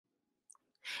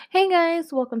Hey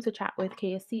guys, welcome to Chat with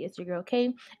KSC. It's your girl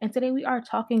Kay, and today we are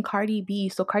talking Cardi B.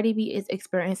 So Cardi B is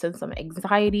experiencing some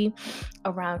anxiety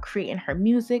around creating her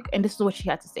music, and this is what she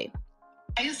had to say.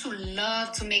 I used to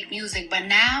love to make music, but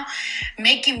now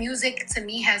making music to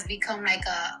me has become like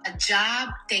a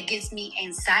job that gives me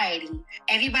anxiety.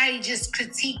 Everybody just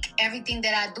critique everything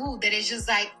that I do, that it's just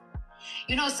like,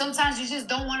 sometimes you just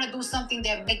don't want to do something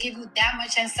that may give you that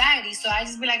much anxiety. So I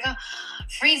just be like,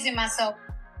 freezing myself.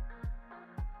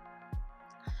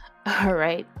 All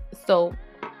right. So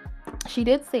she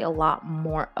did say a lot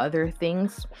more other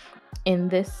things in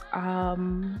this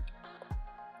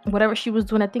whatever she was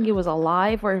doing. I think it was a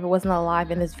live, or if it wasn't a live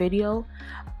in this video.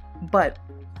 But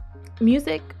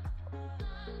music,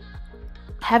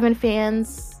 having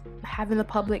fans, having the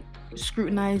public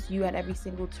scrutinize you at every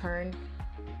single turn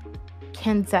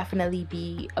can definitely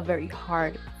be a very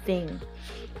hard thing.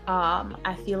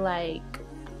 I feel like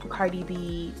Cardi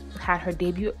B had her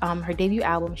debut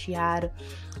album. She had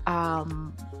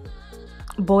um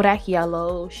Bodak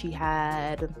Yellow, she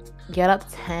had Get Up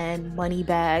 10, Money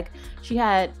Bag. She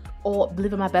had all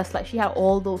Living My Best Life. She had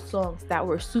all those songs that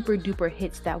were super duper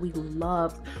hits that we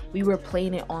loved. We were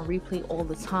playing it on replay all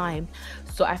the time.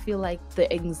 So I feel like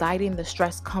the anxiety and the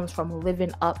stress comes from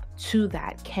living up to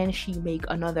that. Can she make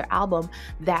another album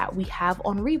that we have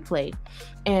on replay?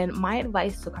 And my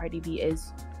advice to Cardi B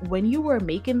is, when you were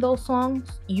making those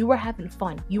songs, you were having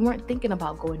fun. You weren't thinking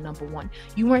about going number one.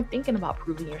 You weren't thinking about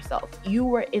proving yourself. You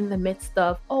were in the midst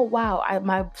of, oh wow,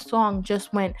 my song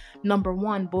just went number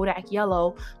one, Bodak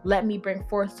Yellow. Let me bring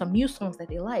forth some new songs that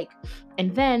they like.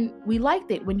 And then we liked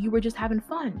it when you were just having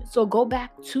fun. So go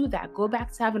back to that. Go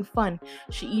back to having fun.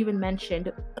 She even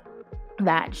mentioned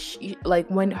that she, like,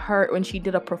 when she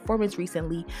did a performance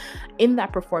recently, in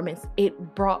that performance it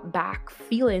brought back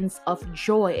feelings of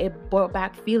joy. It brought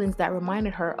back feelings that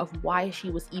reminded her of why she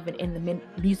was even in the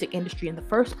music industry in the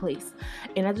first place.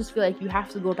 And I just feel like you have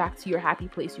to go back to your happy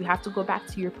place. You have to go back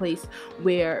to your place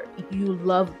where you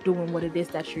love doing what it is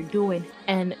that you're doing,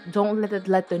 and don't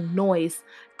let the noise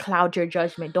cloud your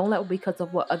judgment. Don't let, because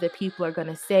of what other people are going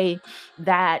to say,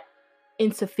 that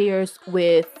interferes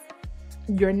with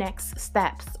your next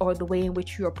steps or the way in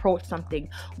which you approach something.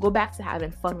 Go back to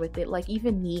having fun with it. Like,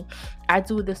 even me, I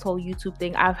do this whole YouTube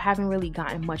thing. I haven't really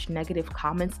gotten much negative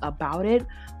comments about it,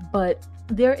 but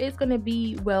there is going to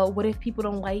be, well, what if people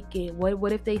don't like it?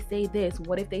 What if they say this?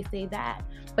 What if they say that?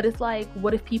 But it's like,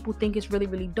 what if people think it's really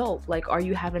really dope? Like, are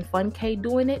you having fun, Kay,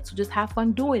 doing it? So just have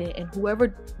fun doing it, and whoever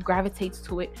gravitates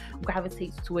to it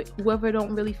gravitates to it. Whoever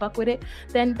don't really fuck with it,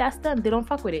 then that's them. They don't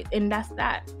fuck with it, and that's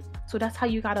that. So that's how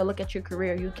you got to look at your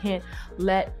career. You can't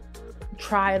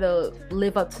try to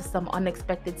live up to some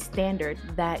unexpected standard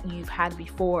that you've had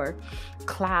before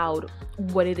cloud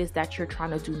what it is that you're trying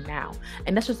to do now.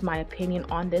 And that's just my opinion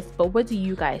on this. But what do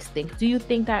you guys think? Do you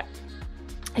think that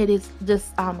it is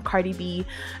just Cardi B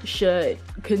should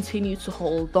continue to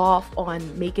hold off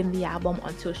on making the album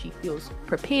until she feels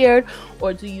prepared,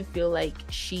 or do you feel like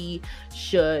she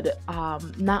should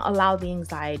not allow the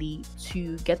anxiety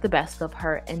to get the best of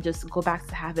her and just go back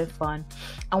to having fun?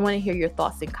 I want to hear your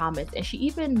thoughts and comments. And she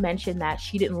even mentioned that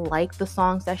she didn't like the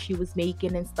songs that she was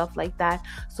making and stuff like that.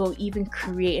 So even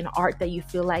creating art that you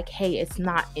feel like, hey, it's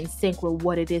not in sync with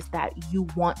what it is that you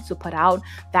want to put out,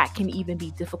 that can even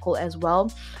be difficult as well.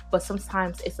 But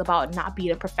sometimes it's about not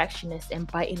being a perfectionist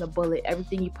and biting a bullet.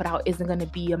 Everything you put out isn't going to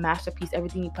be a masterpiece.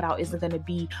 Everything you put out isn't going to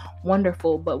be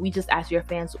wonderful. But we just, as your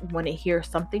fans, want to hear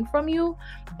something from you.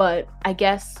 But I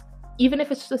guess even if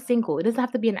it's just a single, it doesn't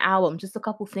have to be an album, just a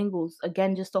couple singles,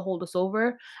 again, just to hold us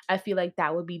over. I feel like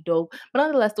that would be dope. But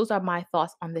nonetheless, those are my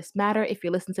thoughts on this matter. If you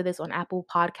listen to this on Apple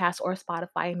Podcasts or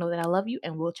Spotify, know that I love you,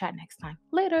 and we'll chat next time.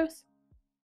 Laters.